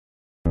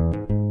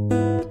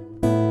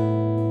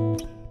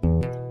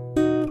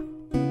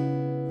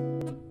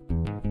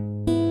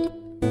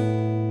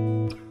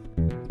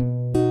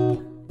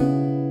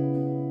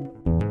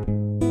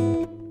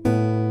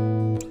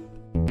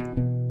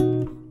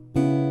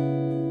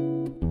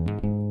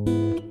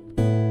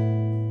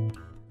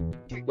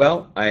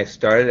Well, I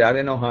started out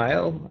in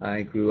Ohio.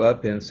 I grew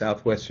up in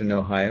southwestern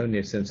Ohio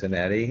near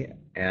Cincinnati,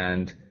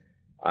 and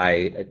I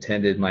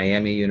attended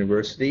Miami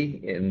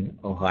University in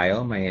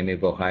Ohio, Miami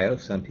of Ohio,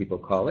 some people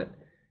call it.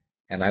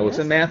 And I was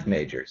a Yes. math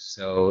major.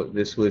 So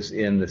this was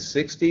in the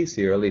 60s,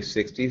 the early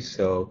 60s.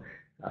 So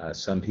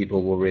some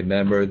people will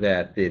remember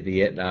that the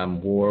Vietnam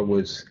War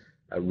was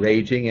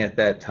raging at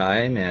that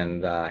time,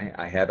 and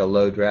I had a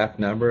low draft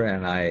number,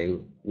 and I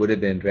would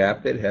have been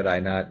drafted had I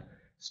not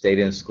stayed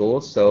in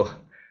school. So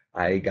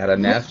I got a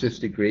master's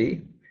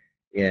degree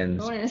in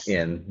Bonus.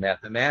 in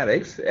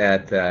mathematics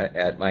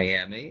at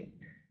Miami,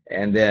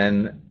 and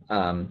then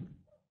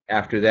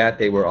after that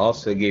they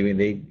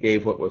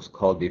gave what was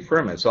called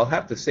deferment. So I'll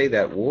have to say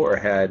that war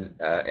had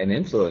an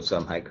influence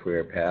on my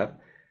career path.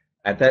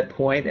 At that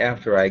point,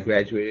 after I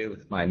graduated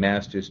with my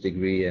master's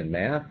degree in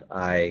math,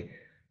 I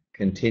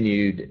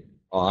continued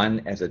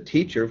on as a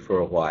teacher for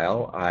a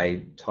while.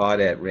 I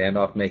taught at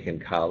Randolph-Macon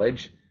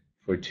College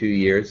for 2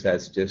 years.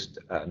 That's just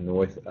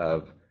north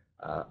of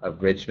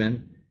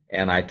Richmond,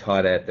 and I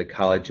taught at the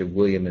College of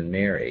William and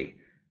Mary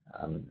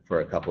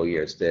for a couple of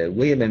years. The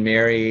William and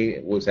Mary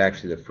was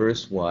actually the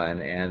first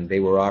one, and they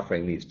were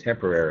offering these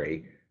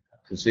temporary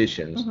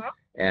positions. Mhm.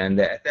 And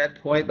at that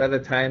point, by the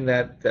time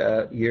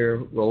that year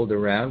rolled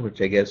around,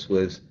 which I guess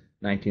was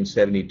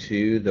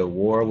 1972, the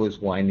war was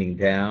winding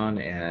down,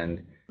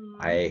 and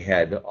I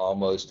had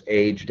almost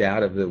aged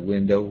out of the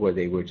window where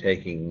they were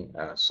taking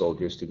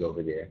soldiers to go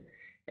over there.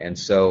 And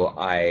so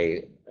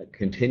I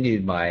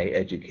continued my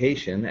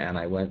education, and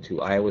I went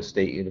to Iowa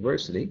State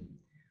University,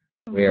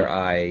 where Mhm.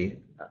 I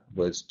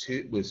was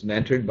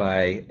mentored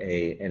by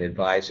an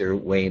advisor,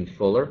 Wayne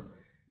Fuller.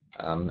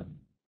 Um,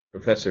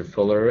 Professor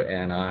Fuller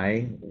and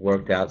I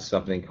worked out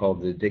something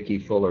called the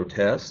Dickey-Fuller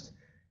test,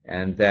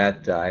 and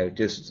that I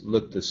just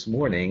looked this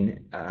morning.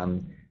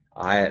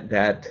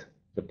 That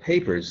the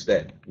papers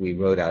that we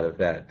wrote out of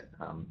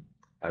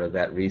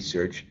that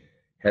research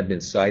have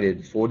been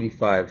cited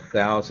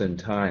 45,000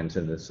 times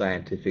in the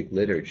scientific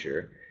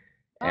literature,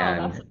 Oh,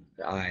 that's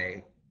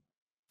and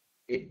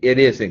it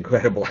is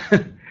incredible.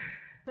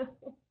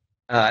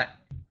 uh,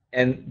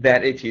 and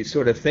that if you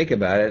sort of think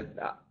about it,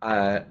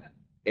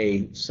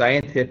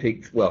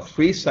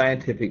 three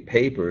scientific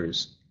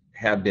papers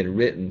have been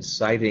written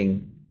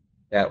citing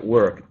that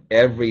work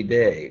every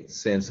day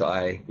since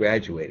I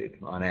graduated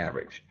on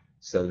average.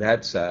 So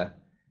that's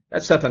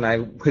something I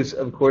was,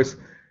 of course,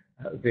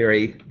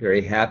 very,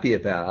 very happy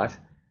about.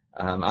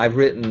 I've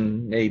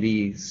written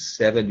maybe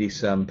 70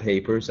 some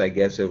papers, I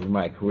guess, over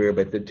my career,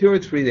 but the two or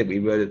three that we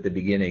wrote at the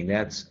beginning,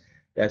 that's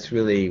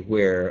really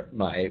where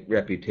my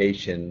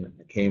reputation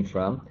came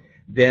from.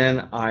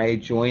 Then I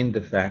joined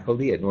the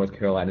faculty at North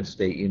Carolina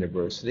State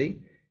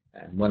University.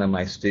 And one of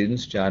my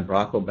students, John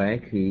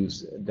Brocklebank,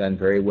 who's done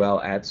very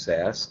well at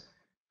SAS,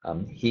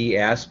 he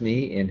asked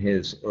me in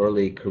his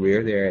early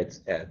career there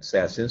at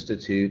SAS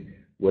Institute,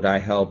 would I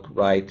help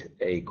write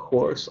a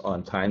course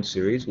on time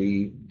series?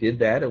 We did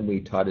that, and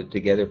we taught it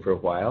together for a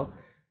while.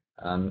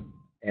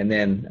 And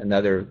then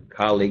another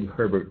colleague,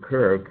 Herbert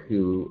Kirk,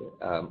 who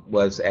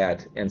was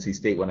at NC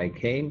State when I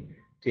came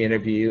to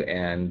interview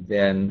and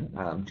then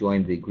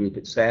joined the group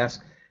at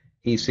SAS,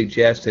 he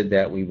suggested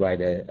that we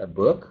write a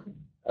book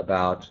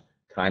about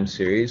time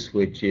series,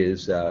 which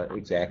is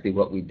exactly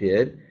what we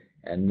did.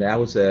 And that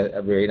was a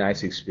very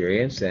nice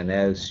experience. And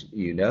as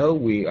you know,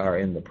 we are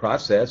in the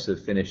process of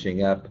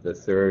finishing up the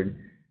third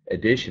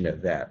edition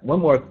of that. One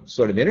more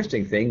sort of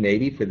interesting thing,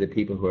 maybe for the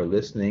people who are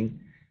listening,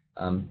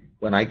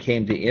 when I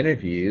came to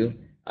interview,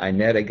 I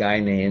met a guy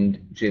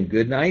named Jim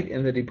Goodnight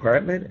in the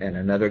department and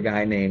another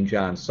guy named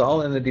John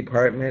Saul in the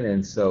department.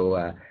 And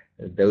so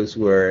those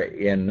were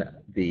in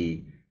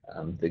the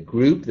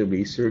group, the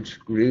research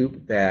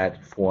group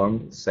that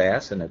formed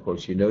SAS. And of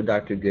course, you know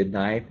Dr.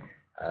 Goodnight.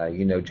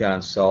 You know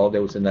John Saul.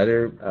 There was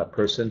another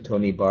person,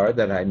 Tony Barr,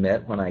 that I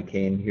met when I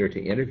came here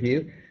to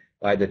interview.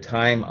 By the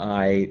time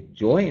I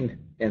joined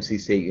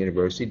NC State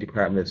University,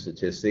 Department of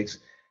Statistics,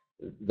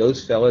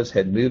 those fellows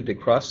had moved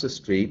across the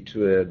street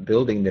to a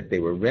building that they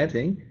were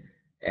renting,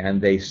 and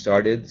they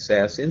started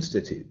SAS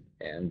Institute.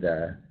 And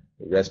the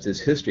rest is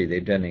history.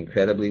 They've done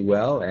incredibly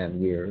well, and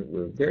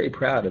we're very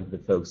proud of the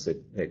folks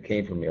that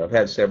came from here. I've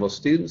had several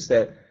students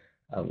that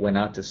went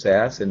out to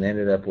SAS and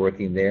ended up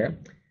working there.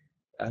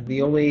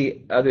 The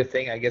only other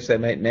thing I guess I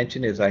might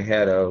mention is I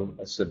had a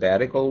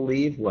sabbatical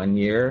leave 1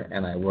 year,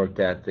 and I worked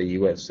at the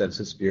U.S.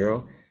 Census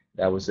Bureau.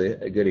 That was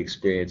a good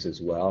experience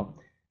as well.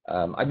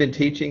 I've been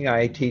teaching.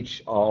 I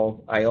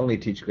only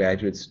teach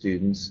graduate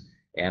students,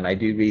 and I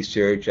do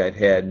research. I've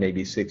had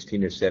maybe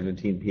 16 or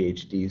 17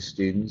 PhD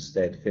students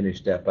that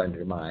finished up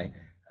under my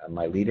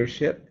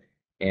leadership,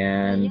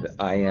 and Yes,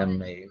 I I saw am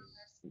that you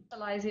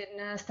specialize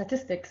in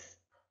statistics.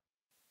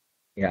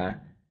 yeah.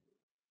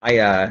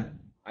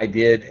 I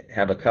did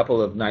have a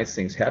couple of nice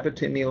things happen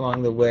to me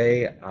along the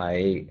way.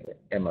 I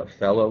am a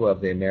fellow of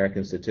the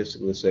American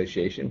Statistical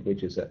Association,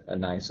 which is a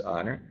nice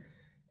honor.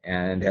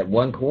 And at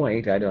one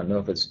point, I don't know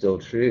if it's still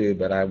true,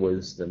 but I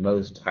was the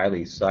most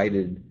highly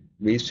cited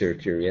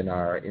researcher in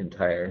our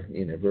entire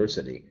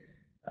university.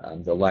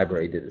 the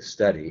library did a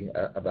study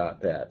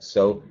about that.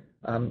 So,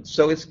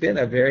 so it's been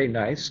a very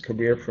nice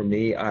career for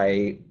me.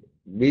 I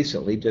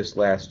recently, just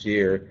last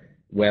year,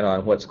 went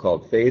on what's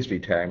called phased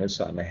retirement,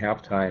 so I'm a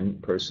half-time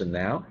person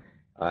now.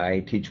 I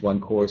teach one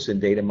course in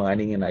data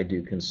mining, and I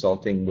do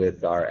consulting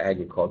with our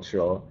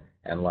agricultural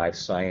and life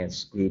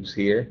science groups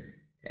here.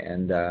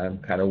 And I'm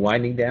kind of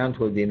winding down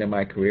toward the end of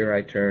my career.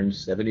 I turned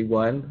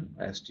 71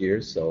 last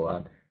year,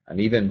 so I'm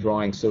even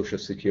drawing Social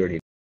Security.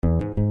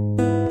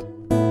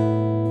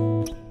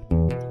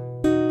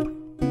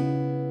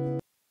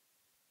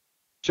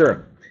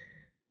 Sure.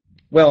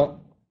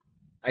 Well,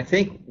 I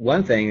think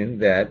one thing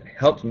that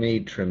helped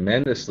me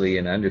tremendously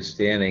in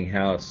understanding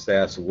how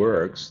SAS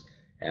works,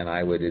 and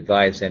I would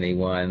advise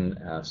anyone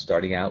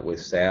starting out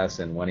with SAS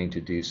and wanting to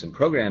do some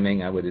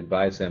programming, I would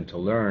advise them to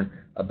learn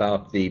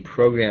about the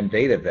program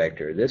data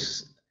vector.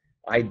 This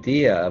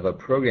idea of a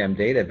program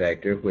data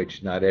vector,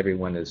 which not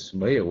everyone is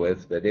familiar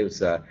with, but it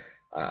was, I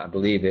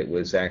believe it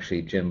was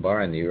actually Jim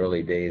Barr in the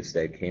early days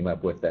that came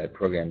up with that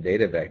program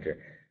data vector.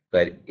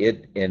 But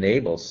it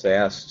enables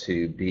SAS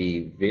to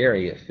be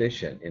very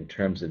efficient in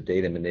terms of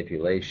data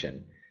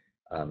manipulation.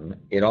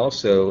 It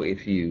also,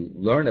 if you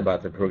learn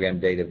about the program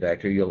data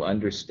vector, you'll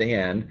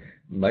understand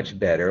much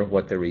better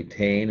what the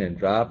retain and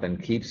drop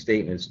and keep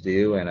statements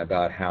do, and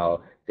about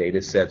how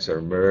data sets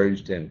are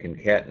merged and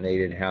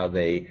concatenated, how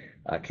they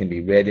can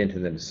be read into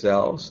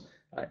themselves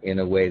in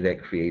a way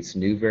that creates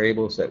new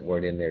variables that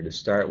weren't in there to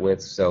start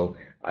with. So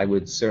I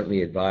would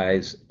certainly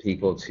advise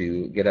people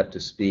to get up to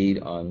speed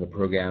on the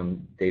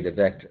program data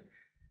vector.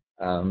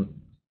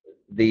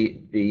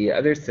 The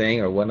other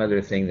thing, or one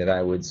other thing that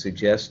I would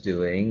suggest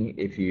doing,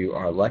 if you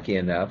are lucky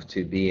enough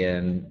to be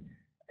in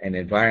an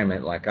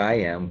environment like I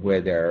am,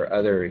 where there are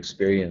other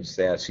experienced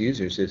SAS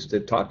users, is to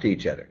talk to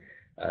each other.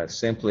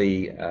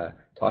 Simply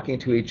talking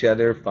to each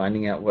other,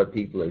 finding out what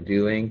people are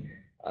doing,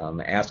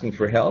 asking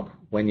for help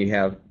when you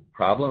have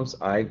problems.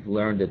 I've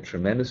learned a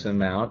tremendous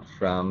amount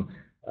from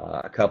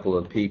a couple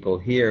of people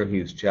here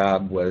whose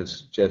job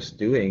was just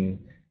doing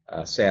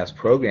SAS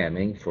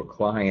programming for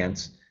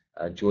clients.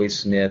 Joyce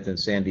Smith and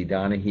Sandy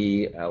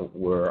Donahue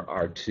were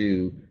our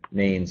two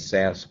main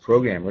SAS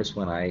programmers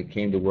when I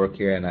came to work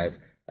here, and I've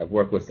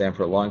worked with them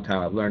for a long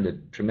time. I've learned a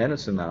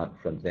tremendous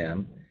amount from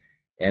them.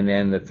 And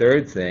then the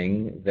third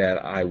thing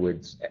that I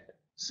would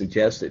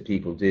suggest that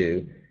people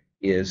do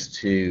is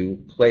to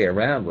play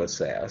around with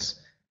SAS.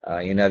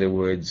 In other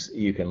words,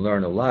 you can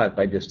learn a lot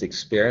by just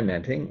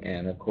experimenting,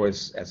 and of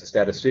course, as a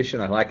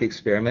statistician, I like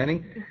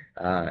experimenting,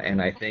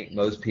 and I think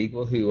most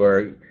people who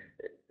are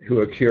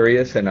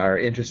curious and are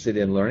interested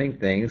in learning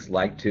things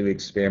like to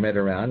experiment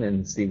around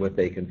and see what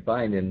they can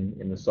find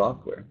in the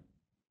software.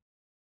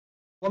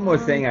 One more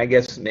thing I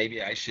guess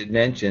maybe I should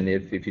mention,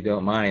 if you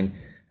don't mind,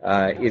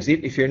 is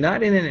if you're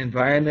not in an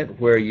environment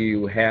where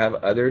you have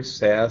other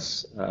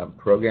SAS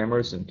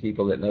programmers and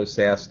people that know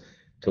SAS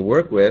to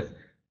work with,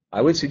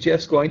 I would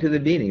suggest going to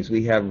the meetings.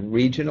 We have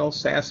regional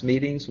SAS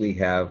meetings, we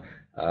have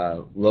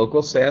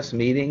local SAS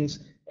meetings,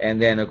 and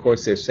then of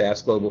course there's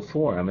SAS Global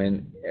Forum,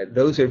 and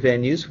those are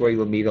venues where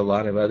you'll meet a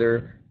lot of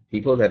other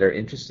people that are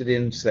interested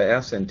in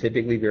SAS and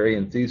typically very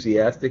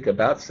enthusiastic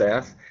about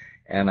SAS.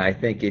 And I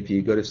think if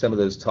you go to some of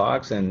those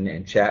talks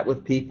and chat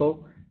with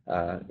people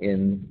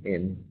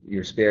in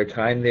your spare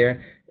time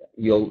there,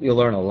 you'll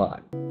learn a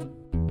lot.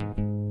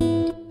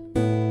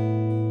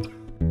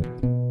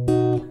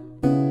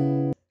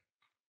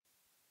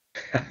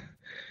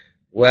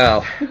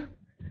 Well,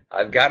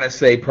 I've got to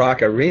say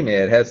PROC ARIMA,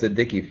 it has the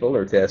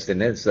Dickey-Fuller test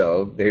in it,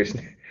 so there's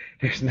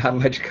not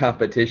much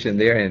competition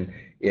there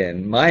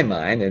in my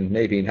mind, and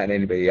maybe not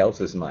anybody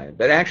else's mind.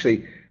 But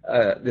actually,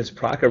 this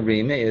PROC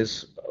ARIMA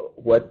is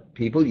what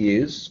people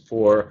use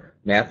for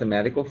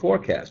mathematical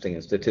forecasting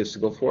and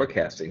statistical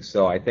forecasting.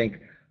 So I think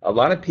a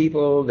lot of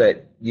people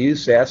that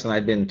use SAS, and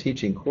I've been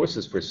teaching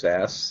courses for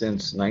SAS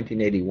since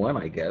 1981,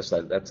 I guess.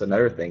 That's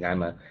another thing.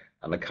 I'm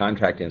a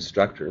contract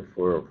instructor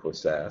for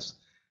SAS.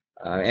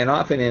 And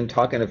often in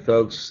talking to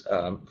folks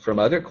from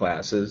other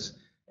classes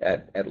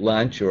at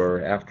lunch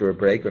or after a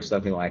break or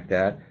something like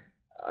that,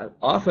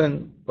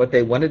 often what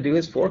they want to do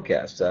is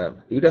forecast.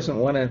 Who doesn't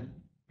want to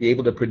be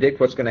able to predict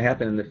what's going to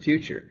happen in the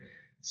future?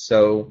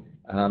 So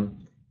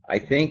I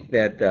think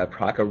that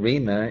PROC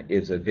ARIMA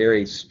is a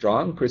very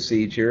strong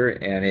procedure,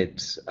 and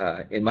it's,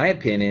 in my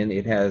opinion,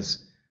 it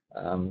has,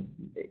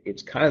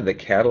 it's kind of the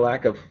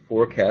Cadillac of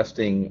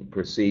forecasting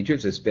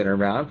procedures. It's been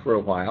around for a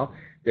while.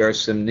 There are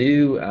some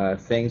new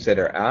things that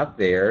are out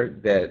there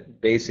that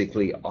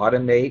basically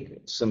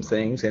automate some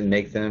things and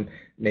make them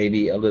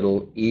maybe a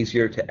little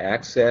easier to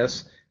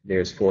access.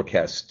 There's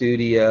Forecast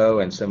Studio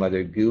and some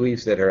other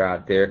GUIs that are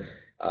out there,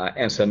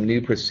 and some new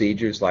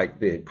procedures like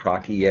the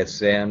PROC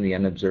ESM, the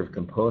unobserved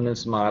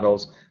components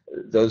models,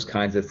 those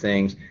kinds of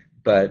things.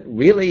 But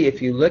really,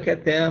 if you look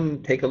at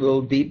them, take a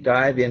little deep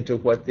dive into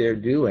what they're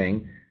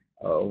doing,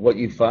 what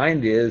you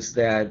find is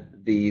that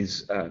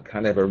these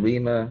kind of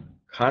ARIMA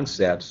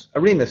concepts,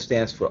 ARIMA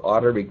stands for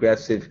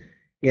Autoregressive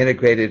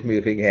Integrated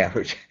Moving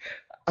Average.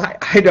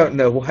 I don't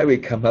know why we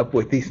come up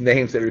with these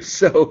names that are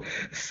so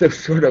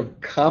sort of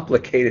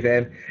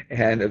complicated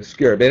and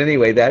obscure. But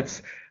anyway,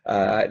 that's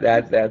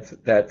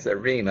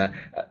ARIMA.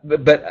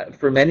 But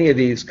for many of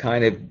these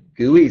kind of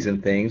GUIs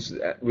and things,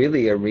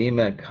 really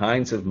ARIMA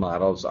kinds of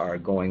models are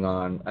going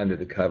on under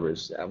the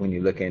covers when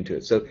you look into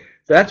it. So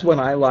that's one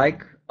I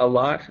like a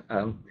lot.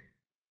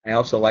 I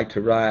also like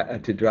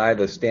to drive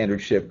a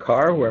standard shift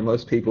car, where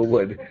most people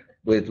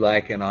would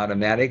like an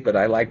automatic, but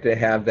I like to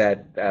have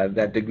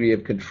that degree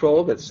of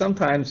control that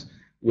sometimes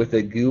with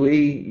a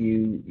GUI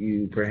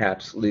you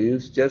perhaps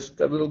lose just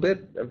a little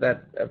bit of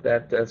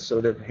that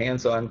sort of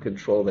hands-on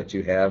control that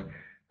you have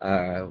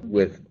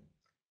with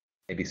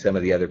maybe some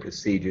of the other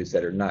procedures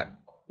that are not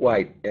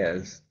quite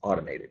as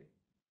automated.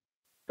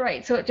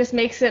 Right, so it just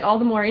makes it all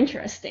the more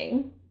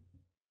interesting.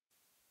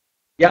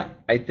 Yeah,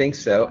 I think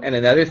so. And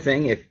another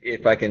thing,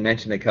 if I can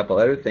mention a couple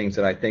other things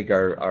that I think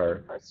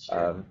are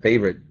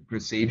favorite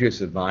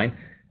procedures of mine,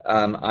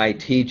 I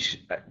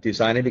teach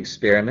design of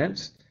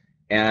experiments,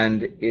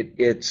 and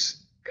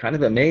it's kind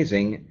of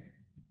amazing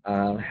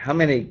how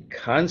many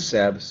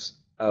concepts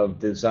of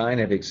design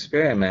of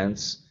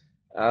experiments,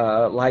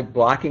 like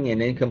blocking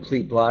and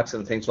incomplete blocks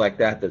and things like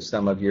that, that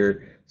some of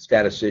your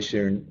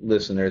statistician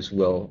listeners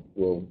will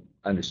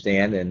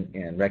understand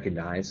and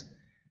recognize.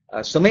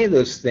 So many of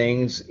those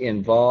things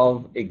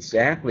involve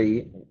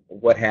exactly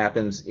what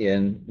happens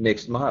in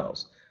mixed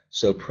models.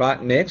 So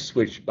PROC mixed,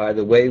 which by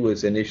the way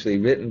was initially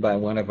written by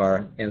one of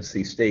our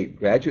NC State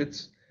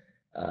graduates,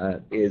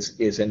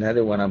 is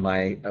another one of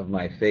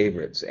my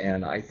favorites.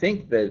 And I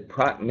think that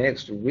PROC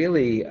mixed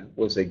really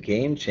was a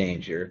game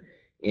changer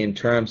in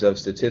terms of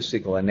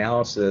statistical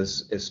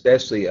analysis,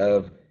 especially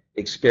of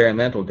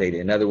experimental data.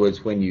 In other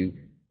words, when you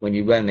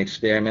run an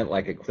experiment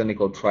like a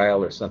clinical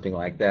trial or something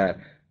like that,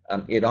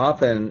 it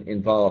often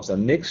involves a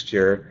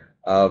mixture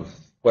of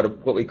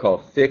what we call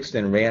fixed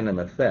and random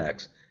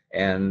effects.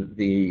 And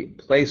the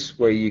place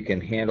where you can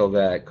handle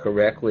that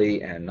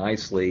correctly and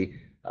nicely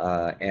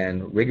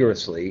and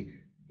rigorously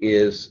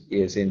is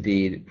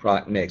indeed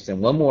PROC mixed.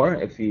 And one more,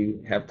 if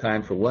you have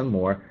time for one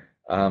more,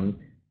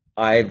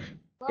 I've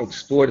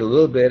explored a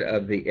little bit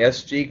of the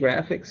SG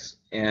graphics,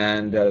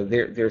 and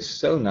they're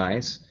so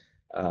nice,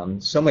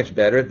 so much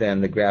better than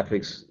the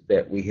graphics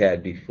that we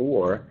had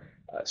before.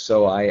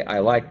 So I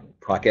like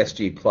PROC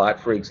SG plot,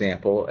 for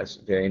example. It's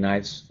very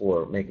nice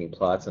for making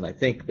plots, and I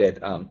think that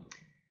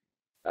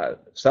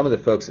some of the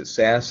folks at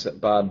SAS,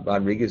 Bob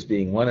Rodriguez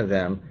being one of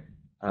them,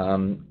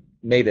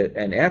 made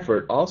an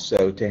effort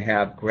also to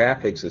have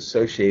graphics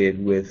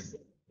associated with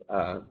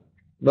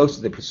most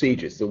of the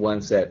procedures, the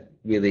ones that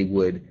really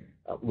would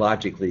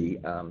logically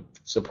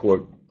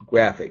support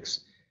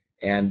graphics.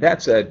 And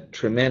that's a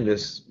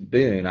tremendous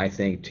boon, I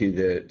think, to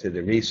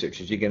the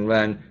researchers. You can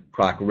run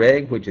PROC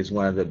Reg, which is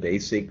one of the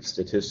basic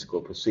statistical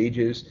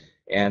procedures,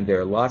 and there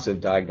are lots of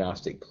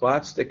diagnostic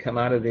plots that come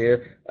out of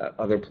there,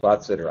 other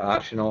plots that are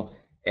optional.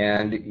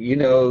 And you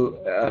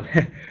know,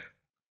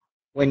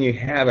 when you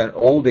have an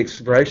old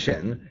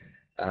expression,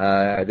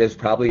 there's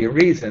probably a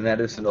reason that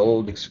it's an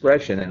old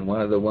expression, and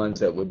one of the ones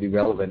that would be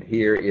relevant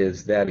here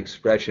is that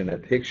expression, a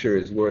picture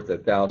is worth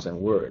 1,000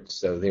 words.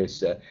 So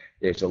there's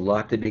a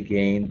lot to be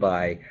gained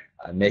by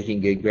making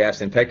good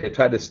graphs. In fact, I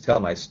try to tell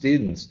my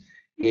students,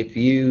 if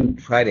you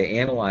try to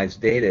analyze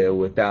data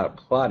without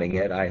plotting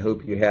it, I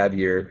hope you have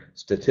your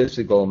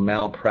statistical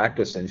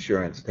malpractice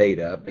insurance paid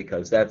up,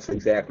 because that's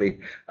exactly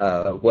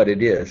what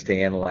it is to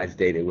analyze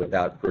data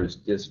without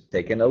first just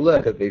taking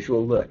a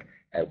visual look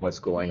at what's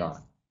going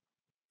on.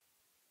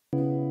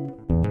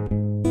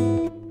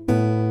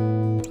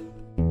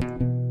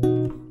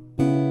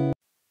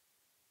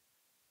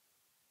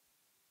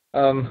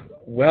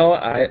 Well,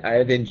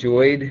 I've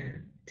enjoyed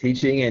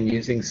teaching and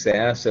using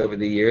SAS over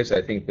the years.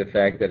 I think the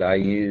fact that I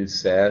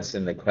use SAS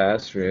in the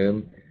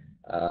classroom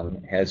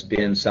has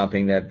been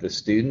something that the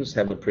students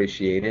have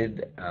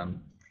appreciated.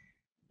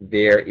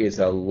 There is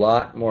a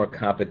lot more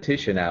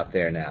competition out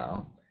there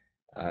now.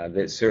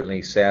 That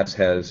certainly SAS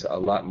has a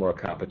lot more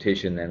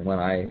competition than when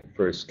I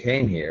first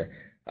came here.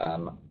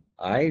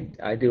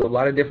 I do a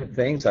lot of different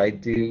things. I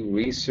do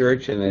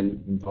research, and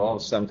it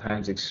involves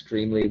sometimes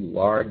extremely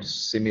large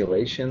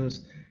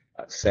simulations.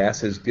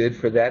 SAS is good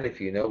for that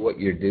if you know what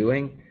you're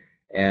doing,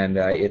 and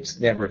it's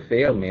never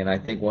failed me. And I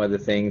think one of the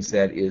things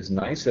that is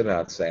nice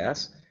about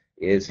SAS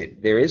is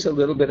there is a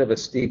little bit of a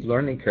steep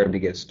learning curve to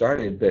get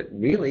started, but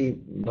really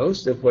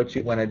most of what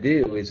you want to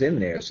do is in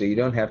there. So you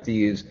don't have to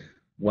use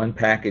one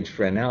package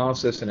for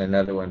analysis and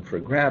another one for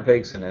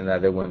graphics and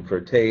another one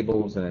for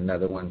tables and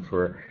another one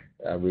for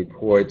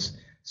reports.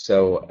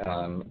 So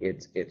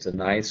it's a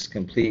nice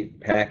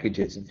complete package.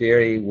 It's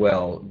very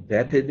well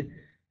vetted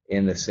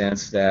in the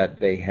sense that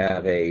they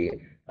have a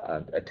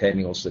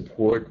technical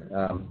support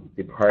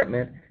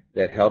department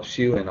that helps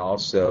you, and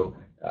also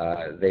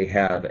they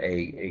have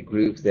a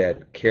group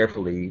that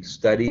carefully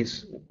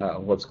studies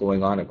what's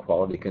going on, a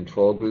quality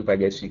control group, I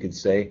guess you could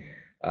say.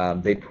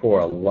 They pour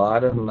a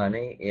lot of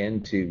money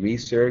into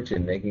research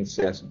and making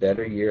SAS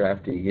better year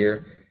after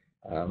year.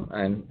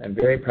 I'm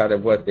very proud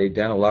of what they've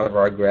done. A lot of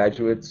our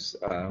graduates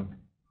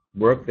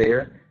work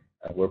there.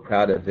 We're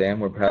proud of them.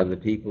 We're proud of the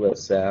people at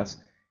SAS.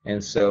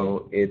 And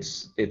so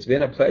it's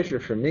been a pleasure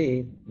for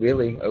me,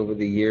 really, over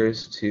the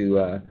years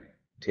to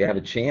have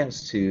a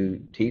chance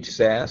to teach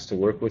SAS, to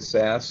work with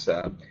SAS,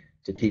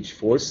 to teach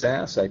for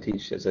SAS. I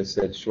teach, as I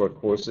said, short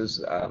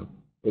courses,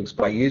 books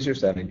by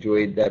users. I've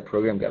enjoyed that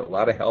program. Got a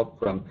lot of help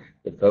from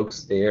the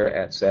folks there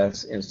at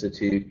SAS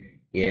Institute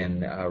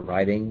in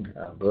writing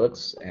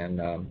books,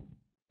 and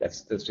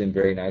that's been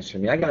very nice for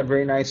me. I got a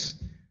very nice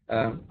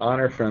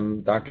honor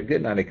from Dr.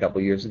 Goodnight a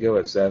couple years ago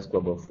at SAS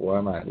Global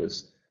Forum. I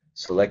was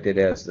selected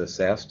as the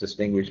SAS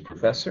Distinguished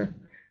Professor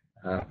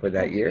for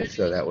that year,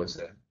 so that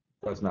was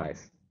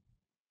nice.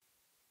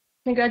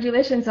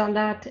 Congratulations on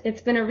that.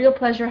 It's been a real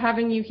pleasure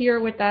having you here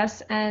with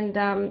us, and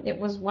it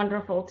was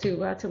wonderful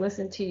to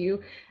listen to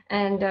you.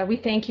 And we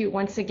thank you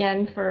once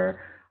again for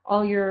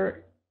all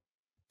your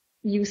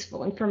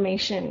useful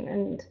information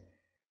and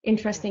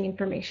interesting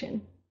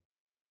information.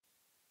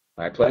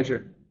 My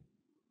pleasure.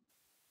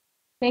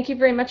 Thank you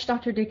very much,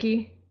 Dr.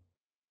 Dickey.